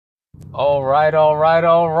All right.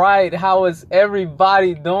 How is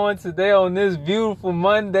everybody doing today on this beautiful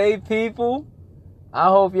Monday, people? I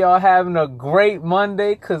hope y'all having a great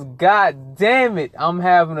Monday, cause god damn it, I'm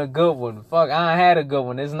having a good one. Fuck, I had a good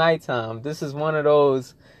one. It's nighttime. This is one of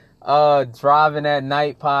those driving at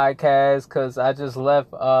night podcasts, cause I just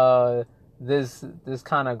left this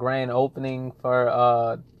kind of grand opening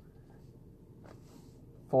for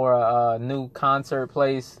a new concert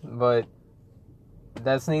place, but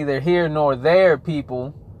that's neither here nor there,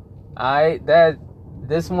 people. Alright,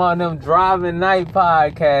 this one of them driving night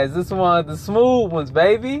podcasts. This one of the smooth ones,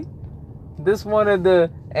 baby. This one of the,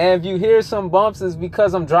 and if you hear some bumps, it's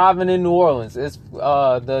because I'm driving in New Orleans. It's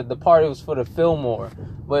the party was for the Fillmore.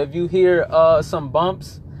 But if you hear some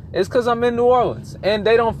bumps, it's because I'm in New Orleans and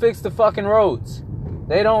they don't fix the fucking roads.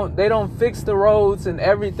 They don't fix the roads and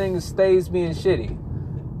everything stays being shitty.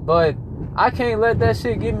 But I can't let that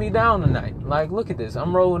shit get me down tonight. Like, look at this.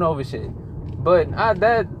 I'm rolling over shit. But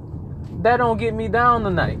that don't get me down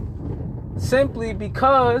tonight. Simply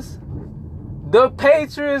because the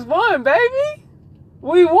Patriots won, baby.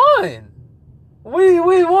 We won. We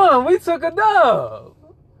won. We took a dub.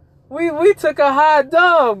 We took a high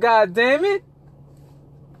dub, god damn it.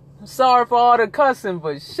 Sorry for all the cussing,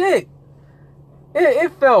 but shit.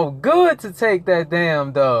 It felt good to take that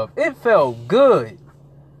damn dub. It felt good.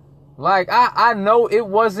 Like, I know it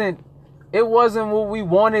wasn't what we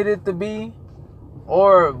wanted it to be,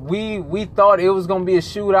 or we thought it was gonna be a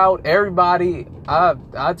shootout. Everybody,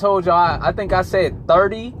 I told y'all, I think I said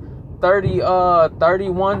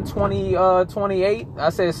 31, 20, 28. I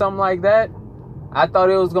said something like that. I thought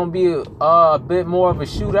it was gonna be a bit more of a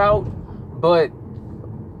shootout, but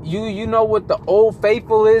you know what the old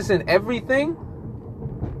faithful is in everything?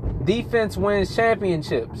 Defense wins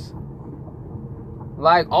championships.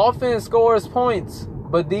 Like, offense scores points,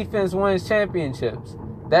 but defense wins championships.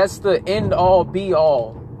 That's the end all be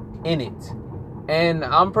all in it. And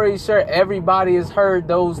I'm pretty sure everybody has heard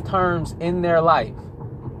those terms in their life.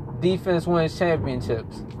 Defense wins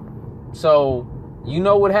championships. So, you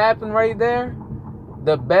know what happened right there?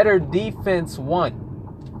 The better defense won.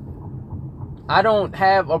 I don't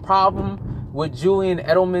have a problem with Julian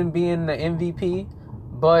Edelman being the MVP,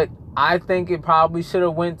 but I think it probably should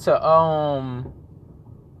have went to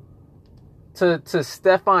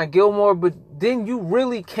Stephon Gilmore. But then you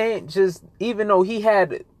really can't just, even though he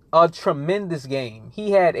had a tremendous game,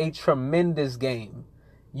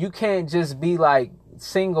 you can't just be like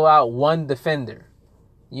single out one defender.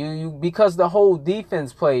 You because the whole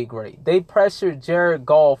defense played great. They pressured Jared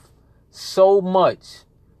Goff so much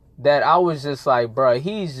that I was just like, bro,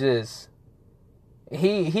 he's just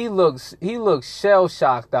he looks shell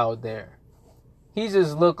shocked out there. He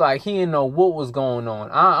just looked like he didn't know what was going on.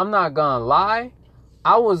 I'm not gonna lie.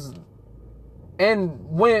 And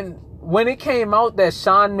when it came out that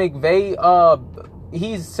Sean McVay,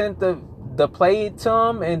 he sent the play to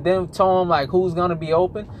him and then told him like who's gonna be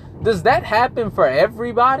open. Does that happen for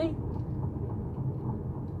everybody?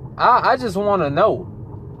 I just want to know,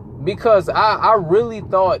 because I really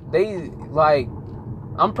thought they, like,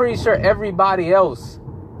 I'm pretty sure everybody else,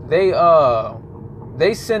 they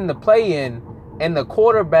send the play in. And the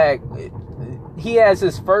quarterback, he has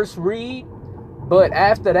his first read, but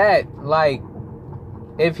after that, like,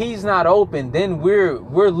 if he's not open, then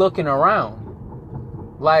we're looking around.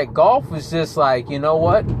 Like, Goff was just like, you know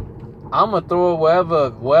what? I'm gonna throw it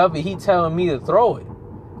wherever he telling me to throw it,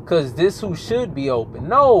 cause this who should be open.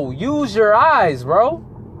 No, use your eyes, bro.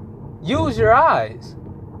 Use your eyes.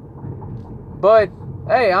 But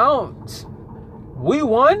hey, we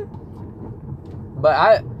won,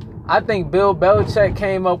 but I think Bill Belichick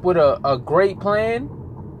came up with a great plan.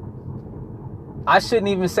 I shouldn't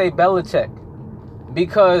even say Belichick,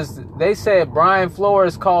 because they said Brian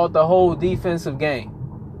Flores called the whole defensive game.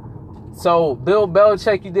 So, Bill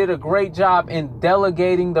Belichick, you did a great job in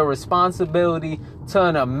delegating the responsibility to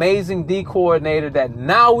an amazing D coordinator that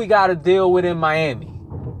now we got to deal with in Miami.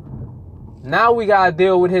 Now we got to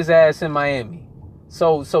deal with his ass in Miami.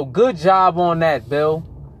 So good job on that, Bill.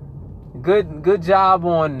 Good job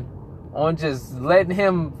on just letting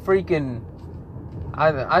him freaking,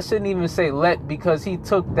 I shouldn't even say let, because he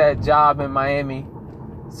took that job in Miami.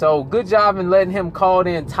 So good job in letting him call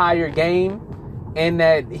the entire game, and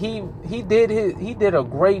that he did a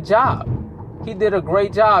great job. He did a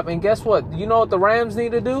great job. And guess what? You know what the Rams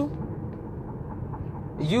need to do?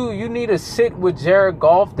 You need to sit with Jared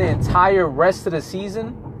Goff the entire rest of the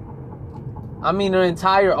season. I mean, the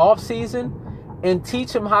entire offseason, and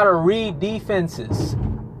teach him how to read defenses.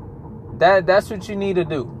 That's what you need to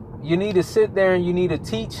do. You need to sit there and you need to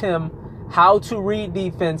teach him how to read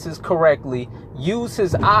defenses correctly, use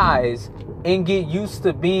his eyes, and get used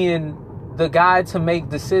to being the guy to make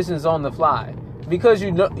decisions on the fly. Because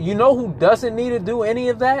you know who doesn't need to do any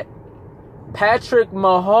of that? Patrick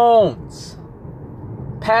Mahomes.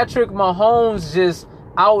 Patrick Mahomes just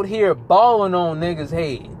out here balling on niggas'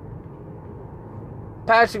 head.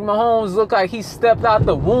 Patrick Mahomes looked like he stepped out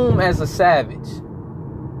the womb as a savage.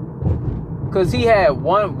 Because he had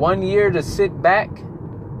one year to sit back.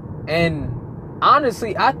 And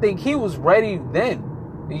honestly, I think he was ready then.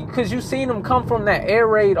 Because you seen him come from that air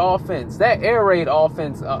raid offense. That air raid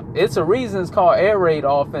offense, it's a reason it's called air raid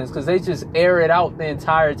offense. Because they just air it out the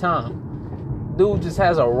entire time. Dude just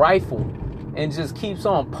has a rifle and just keeps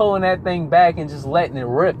on pulling that thing back and just letting it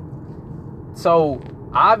rip. So,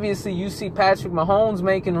 obviously, you see Patrick Mahomes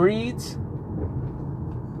making reads.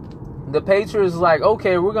 The Patriots like,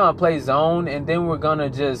 okay, we're going to play zone. And then we're going to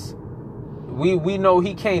just... We know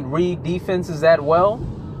he can't read defenses that well.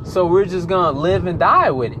 So we're just going to live and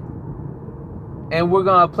die with it. And we're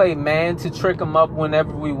going to play man to trick him up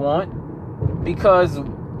whenever we want. Because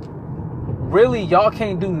really, y'all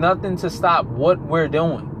can't do nothing to stop what we're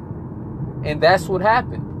doing. And that's what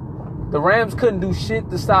happened. The Rams couldn't do shit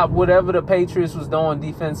to stop whatever the Patriots was doing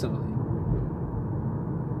defensively.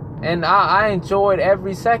 And I enjoyed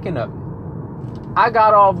every second of it. I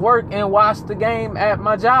got off work and watched the game at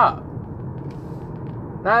my job.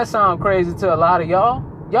 Now, that sounds crazy to a lot of y'all.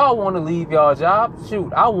 Y'all want to leave y'all job.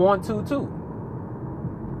 Shoot, I want to too.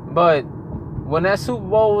 But when that Super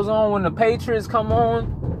Bowl was on, when the Patriots come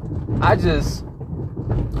on,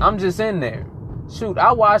 I'm just in there. Shoot,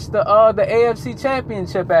 I watched the AFC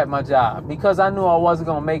Championship at my job because I knew I wasn't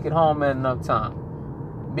going to make it home in enough time.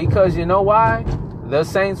 Because you know why? The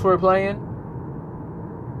Saints were playing.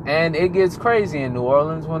 And it gets crazy in New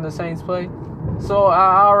Orleans when the Saints play. So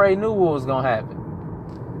I already knew what was going to happen.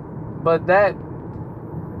 But that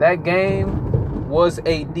game was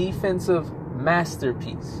a defensive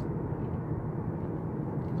masterpiece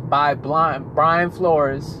by Brian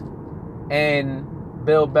Flores and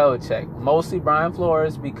Bill Belichick. Mostly Brian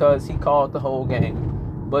Flores because he called the whole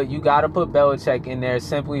game. But you got to put Belichick in there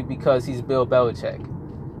simply because he's Bill Belichick.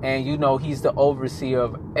 And you know he's the overseer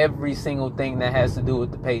of every single thing that has to do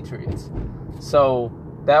with the Patriots. So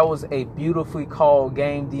that was a beautifully called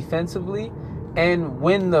game defensively. And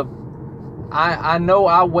when I know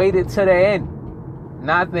I waited to the end.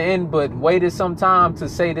 Not the end, but waited some time to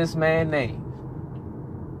say this man's name.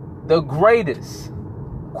 The greatest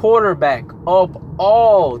quarterback of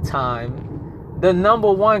all time. The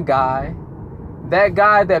number one guy. That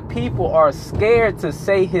guy that people are scared to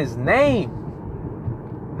say his name.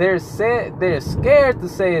 They're scared to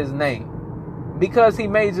say his name. Because he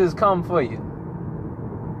may just come for you.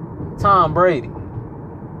 Tom Brady.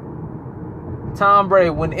 Tom Brady,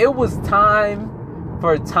 when it was time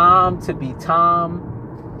for Tom to be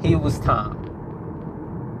Tom, he was Tom.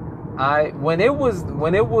 When it was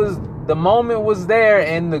the moment was there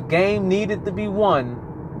and the game needed to be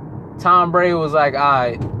won, Tom Brady was like, all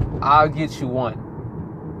right, I'll get you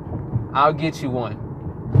one. I'll get you one.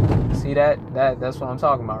 See that? That's what I'm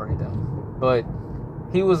talking about right there. But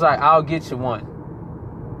he was like, I'll get you one.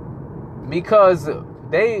 Because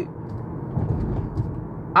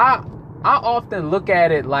I often look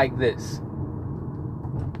at it like this.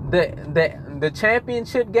 The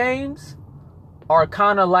championship games are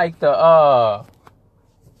kind of like are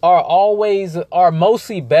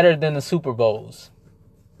mostly better than the Super Bowls.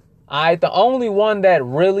 The only one that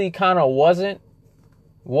really kind of wasn't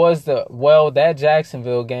was that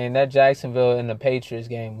Jacksonville game. That Jacksonville and the Patriots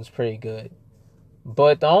game was pretty good.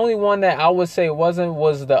 But the only one that I would say wasn't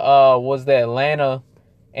was the Atlanta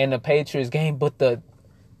and the Patriots game. But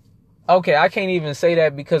okay, I can't even say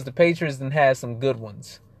that because the Patriots done had some good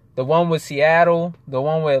ones. The one with Seattle, the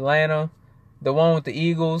one with Atlanta, the one with the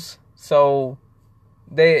Eagles. So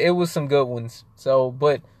it was some good ones. So,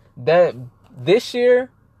 but this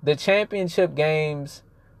year the championship games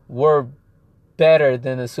were better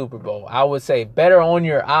than the Super Bowl. I would say better on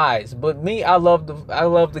your eyes. But me, I love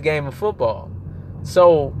the game of football.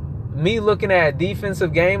 So me looking at a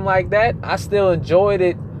defensive game like that, I still enjoyed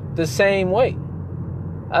it the same way.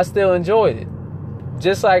 I still enjoyed it.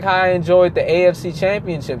 Just like how I enjoyed the AFC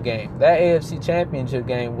Championship game. That AFC Championship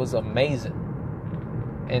game was amazing.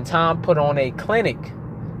 And Tom put on a clinic.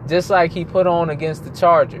 Just like he put on against the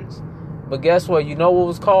Chargers. But guess what? You know what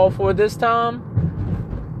was called for this time?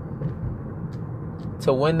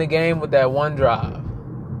 To win the game with that one drive.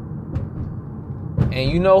 And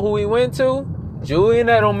you know who he went to? Julian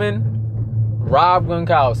Edelman, Rob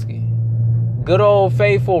Gronkowski. Good old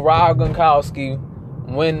faithful Rob Gronkowski.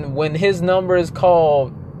 When his number is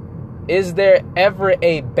called, Is there ever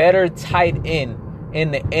a better tight end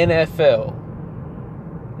in the NFL?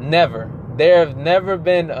 Never. There have never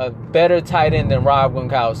been a better tight end than Rob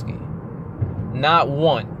Gronkowski. Not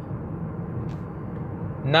one.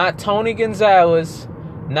 Not Tony Gonzalez,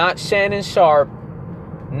 not Shannon Sharp,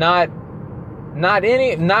 not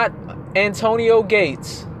Antonio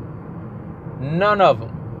Gates. None of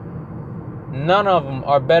them. None of them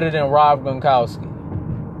are better than Rob Gronkowski.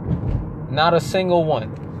 Not a single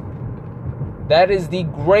one. That is the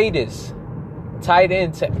greatest tight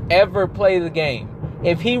end to ever play the game.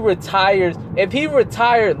 If he retired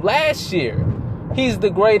last year, he's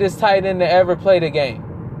the greatest tight end to ever play the game.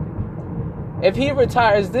 If he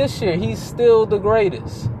retires this year, he's still the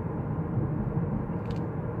greatest.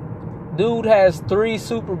 Dude has 3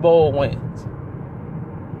 Super Bowl wins.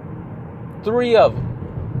 3 of them.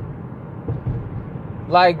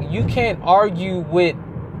 Like, you can't argue with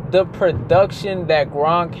the production that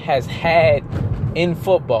Gronk has had in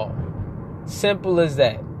football. Simple as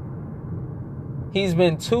that. He's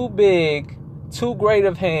been too big, too great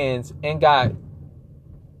of hands, and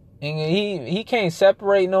he can't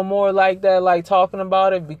separate no more like that, like talking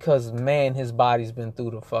about it, because man, his body's been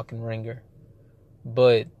through the fucking ringer.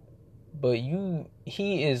 But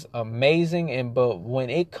he is amazing, but when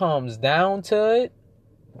it comes down to it,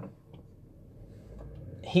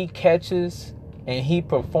 he catches and he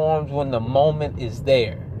performs when the moment is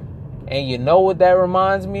there. And you know what that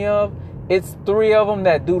reminds me of? It's 3 of them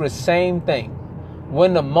that do the same thing.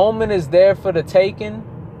 When the moment is there for the taking,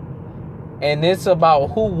 and it's about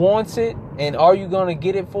who wants it and are you going to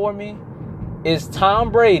get it for me, it's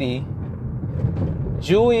Tom Brady,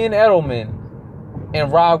 Julian Edelman,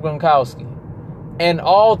 and Rob Gronkowski. And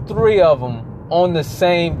all 3 of them on the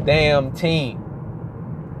same damn team.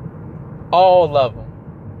 All of them.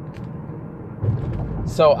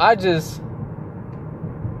 So I just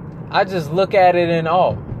look at it in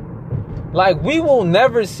awe. Like, we will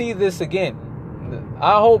never see this again.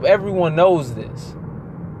 I hope everyone knows this.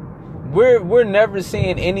 We're never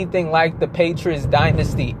seeing anything like the Patriots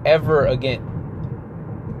dynasty ever again.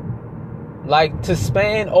 Like, to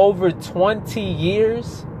span over 20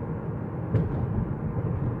 years,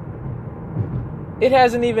 it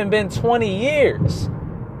hasn't even been 20 years.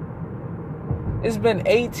 It's been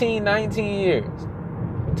 18, 19 years.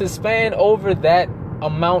 To span over that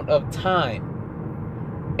amount of time.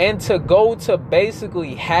 And to go to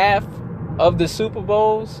basically half of the Super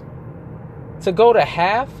Bowls, to go to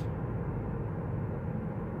half,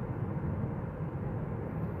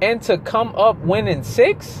 and to come up winning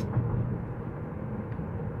 6,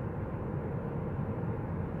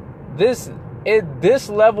 this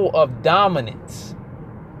level of dominance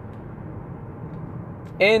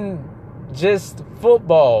in just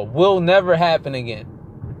football will never happen again.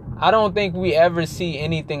 I don't think we ever see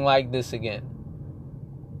anything like this again.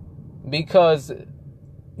 Because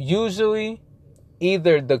usually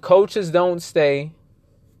either the coaches don't stay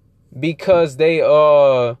because they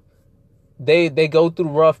go through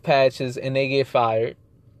rough patches and they get fired,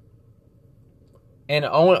 and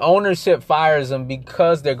ownership fires them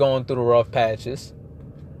because they're going through the rough patches.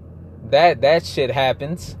 That shit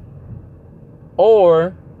happens.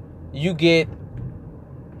 Or you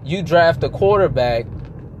draft a quarterback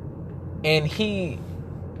and he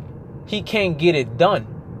can't get it done.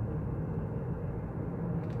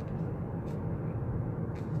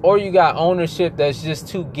 Or you got ownership that's just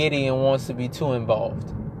too giddy and wants to be too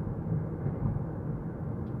involved.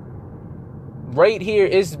 Right here,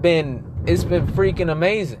 it's been freaking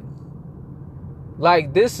amazing.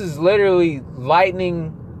 Like, this is literally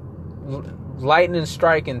lightning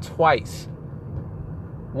striking twice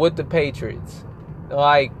with the Patriots.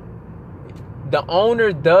 Like, the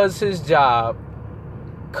owner does his job,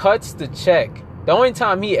 cuts the check. The only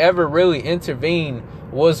time he ever really intervened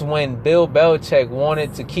was when Bill Belichick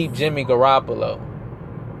wanted to keep Jimmy Garoppolo.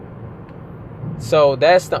 So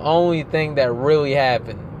that's the only thing that really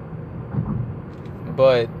happened.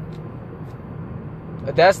 But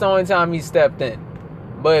that's the only time he stepped in.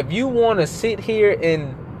 But if you want to sit here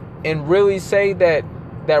and really say that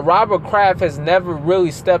Robert Kraft has never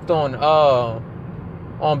really stepped on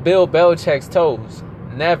Bill Belichick's toes,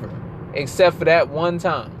 never, except for that one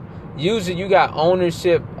time. Usually you got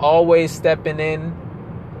ownership always stepping in.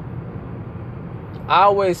 I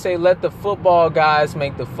always say, let the football guys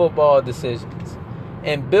make the football decisions.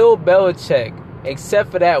 And Bill Belichick,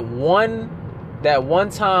 except for that one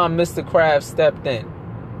time Mr. Kraft stepped in,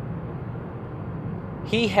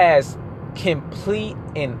 he has complete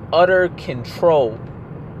and utter control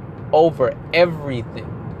over everything.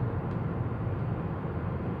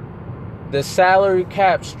 The salary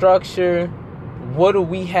cap structure, What do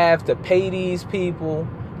we have to pay these people?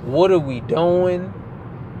 What are we doing?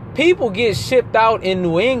 People get shipped out in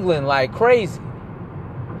New England like crazy.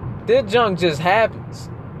 This junk just happens.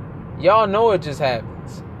 Y'all know it just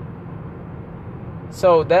happens.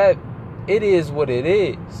 So that, it is what it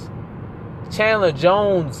is. Chandler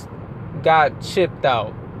Jones got shipped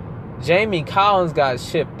out. Jamie Collins got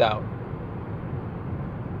shipped out.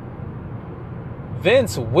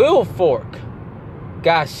 Vince Wilfork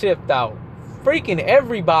got shipped out. Freaking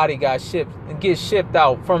everybody gets shipped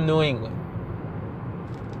out from New England.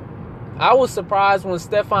 I was surprised when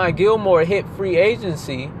Stephon Gilmore hit free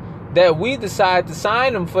agency that we decided to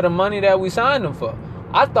sign him for the money that we signed him for.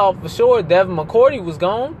 I thought for sure Devin McCourty was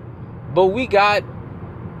gone, but we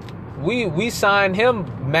signed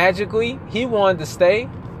him magically. He wanted to stay.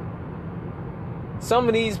 Some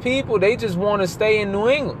of these people, they just want to stay in New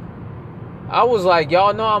England. I was like,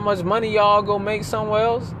 y'all know how much money y'all go make somewhere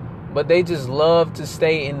else? But they just love to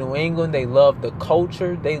stay in New England. They love the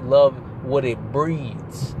culture. They love what it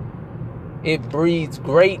breeds. It breeds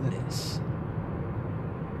greatness.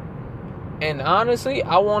 And honestly,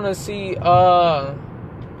 I want to see how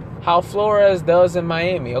Flores does in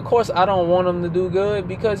Miami. Of course, I don't want him to do good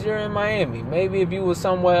because you're in Miami. Maybe if you were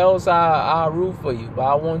somewhere else, I'll root for you. But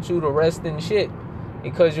I want you to rest in shit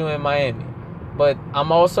because you're in Miami. But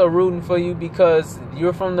I'm also rooting for you because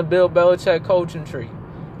you're from the Bill Belichick coaching tree.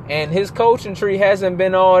 And his coaching tree hasn't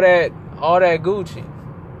been all that Gucci.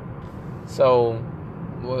 So,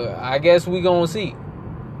 well, I guess we're going to see.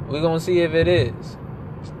 We're going to see if it is.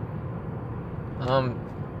 I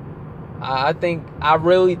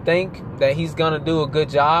really think that he's going to do a good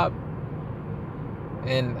job.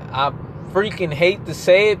 And I freaking hate to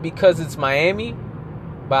say it because it's Miami.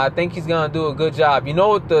 But I think he's going to do a good job. You know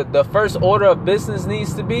what the first order of business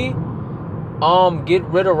needs to be? Get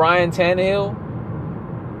rid of Ryan Tannehill.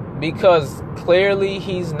 Because clearly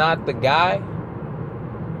he's not the guy.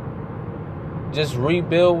 Just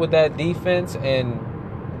rebuild with that defense and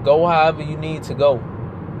go however you need to go.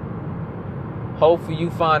 Hopefully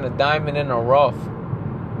you find a diamond in the rough.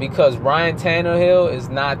 Because Ryan Tannehill is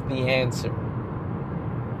not the answer.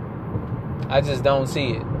 I just don't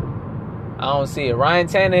see it. I don't see it. Ryan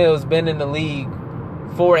Tannehill's been in the league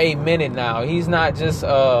for a minute now. He's not just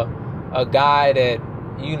a guy that,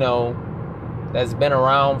 you know, that's been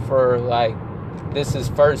around for like this is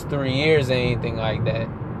first 3 years or anything like that.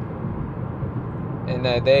 And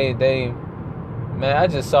that they man, I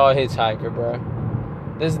just saw a hitchhiker, bro.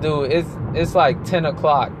 This dude, it's like 10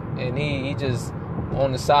 o'clock and he just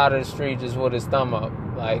on the side of the street just with his thumb up.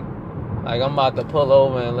 Like I'm about to pull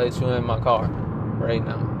over and let you in my car right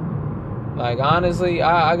now. Like, honestly,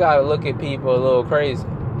 I gotta look at people a little crazy.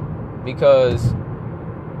 Because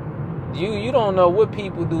you don't know what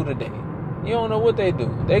people do today. You don't know what they do.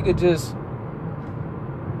 They could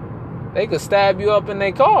stab you up in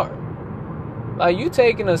their car. Like, you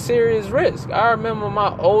taking a serious risk. I remember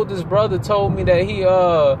my oldest brother told me that he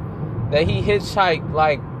hitchhiked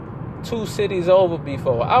like 2 cities over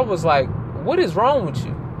before. I was like, what is wrong with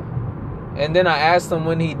you? And then I asked him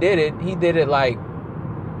when he did it. He did it like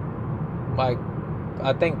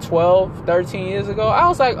I think 12, 13 years ago. I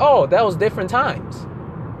was like, oh, that was different times.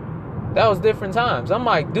 I'm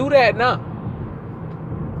like, do that now.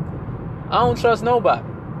 I don't trust nobody.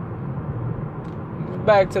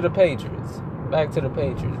 Back to the Patriots.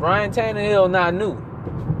 Ryan Tannehill not new.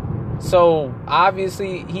 So,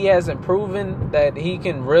 obviously, he hasn't proven that he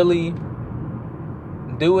can really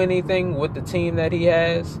do anything with the team that he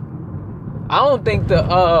has. I don't think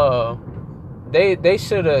they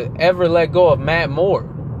should have ever let go of Matt Moore.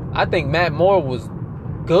 I think Matt Moore was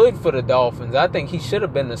good for the Dolphins. I think he should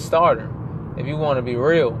have been the starter, if you want to be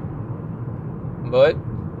real. But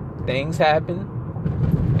things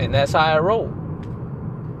happen, and that's how I roll.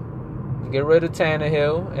 Get rid of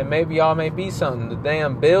Tannehill, and maybe y'all may be something. The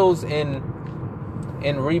damn Bills in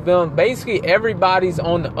rebuilding. Basically, everybody's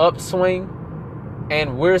on the upswing,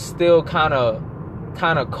 and we're still kind of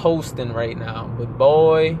coasting right now. But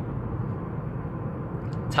boy,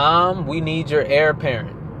 Tom, we need your heir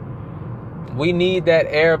apparent. We need that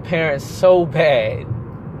heir apparent so bad.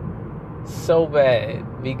 So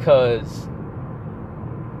bad. Because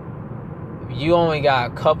you only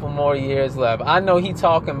got a couple more years left. I know he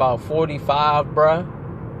talking about 45, bruh.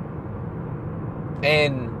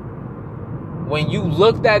 And when you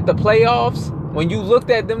looked at the playoffs, when you looked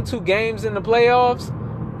at them 2 games in the playoffs,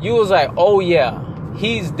 you was like, oh yeah,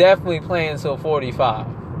 he's definitely playing till 45.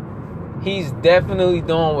 He's definitely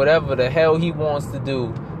doing whatever the hell he wants to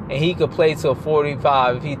do. And he could play till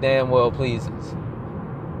 45 if he damn well pleases.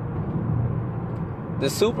 The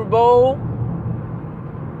Super Bowl,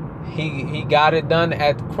 He got it done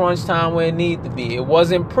at the crunch time where it needed to be. It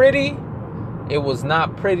wasn't pretty. It was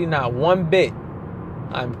not pretty, not one bit.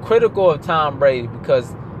 I'm critical of Tom Brady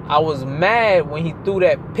because I was mad when he threw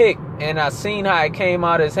that pick and I seen how it came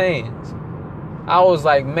out of his hands. I was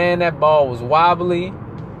like, man, that ball was wobbly.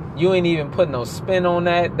 You ain't even put no spin on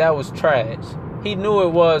that. That was trash. He knew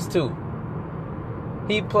it was too.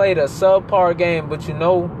 He played a subpar game, but you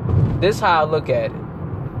know, this is how I look at it.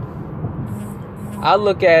 I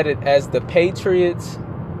look at it as the Patriots.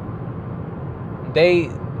 The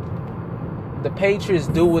Patriots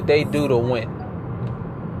do what they do to win.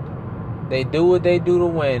 They do what they do to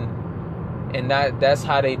win, and that's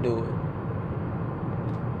how they do it.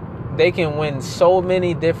 They can win so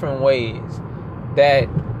many different ways that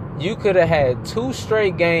you could have had 2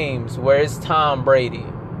 straight games where it's Tom Brady,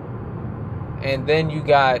 and then you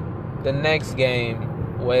got the next game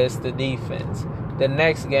where it's the defense, the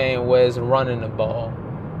next game where it's running the ball,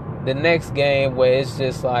 the next game where it's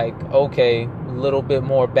just like, okay, a little bit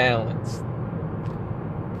more balanced.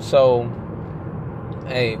 So,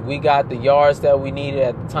 hey, we got the yards that we needed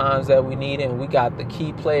at the times that we needed, and we got the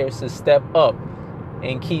key players to step up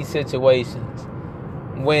in key situations.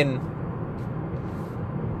 When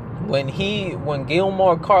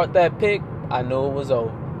Gilmore caught that pick, I knew it was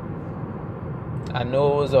over. I knew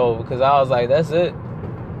it was over because I was like, that's it.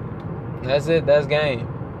 That's it. That's game.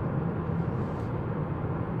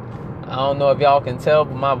 I don't know if y'all can tell,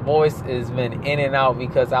 but my voice has been in and out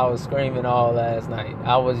because I was screaming all last night.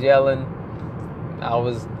 I was yelling.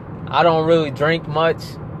 I don't really drink much.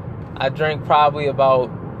 I drink probably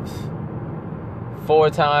about 4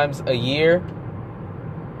 times a year.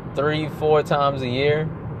 3-4 times a year.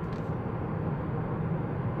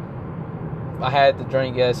 I had to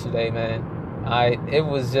drink yesterday, man. It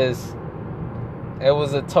was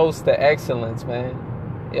a toast to excellence, man.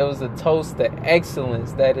 It was a toast to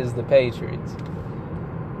excellence that is the Patriots.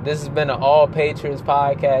 This has been an All Patriots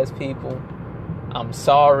podcast, people. I'm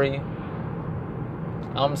sorry.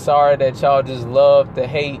 I'm sorry that y'all just love to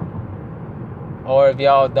hate. Or if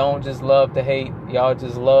y'all don't just love to hate, y'all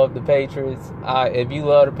just love the Patriots. If you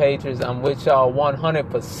love the Patriots, I'm with y'all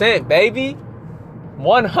 100%, baby.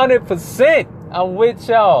 100%. I'm with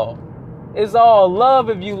y'all. It's all love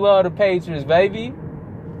if you love the Patriots, baby.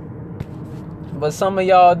 But some of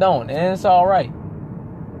y'all don't, and it's all right.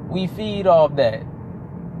 We feed off that.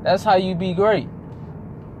 That's how you be great.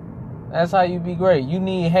 That's how you be great. You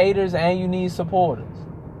need haters and you need supporters.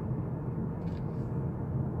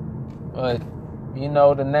 But, you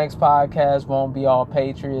know, the next podcast won't be all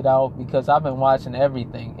Patriot out because I've been watching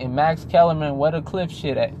everything. And Max Kellerman, where the Cliff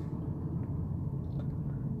shit at?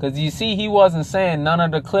 Because you see, he wasn't saying none of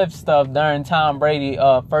the Cliff stuff during Tom Brady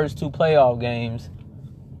first 2 playoff games.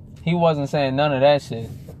 He wasn't saying none of that shit.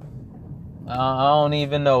 I don't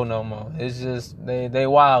even know no more. It's just, they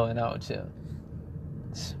wilding out here.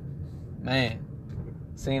 Man,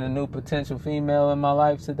 seeing a new potential female in my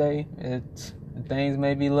life today, things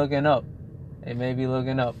may be looking up. They may be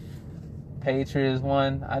looking up. Patriots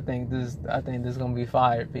won. I think this gonna be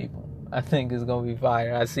fire, people. I think it's gonna be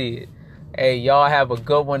fire. I see it. Hey, y'all have a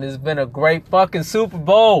good one. It's been a great fucking Super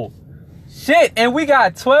Bowl. Shit, and we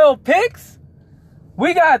got 12 picks?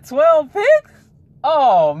 We got 12 picks?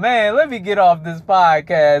 Oh, man, let me get off this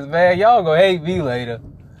podcast, man. Y'all gonna hate me later.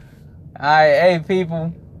 Alright, hey,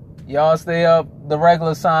 people. Y'all stay up. The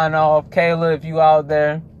regular sign off. Kayla, if you out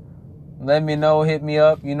there, let me know. Hit me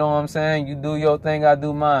up. You know what I'm saying? You do your thing, I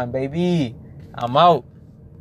do mine, baby. I'm out.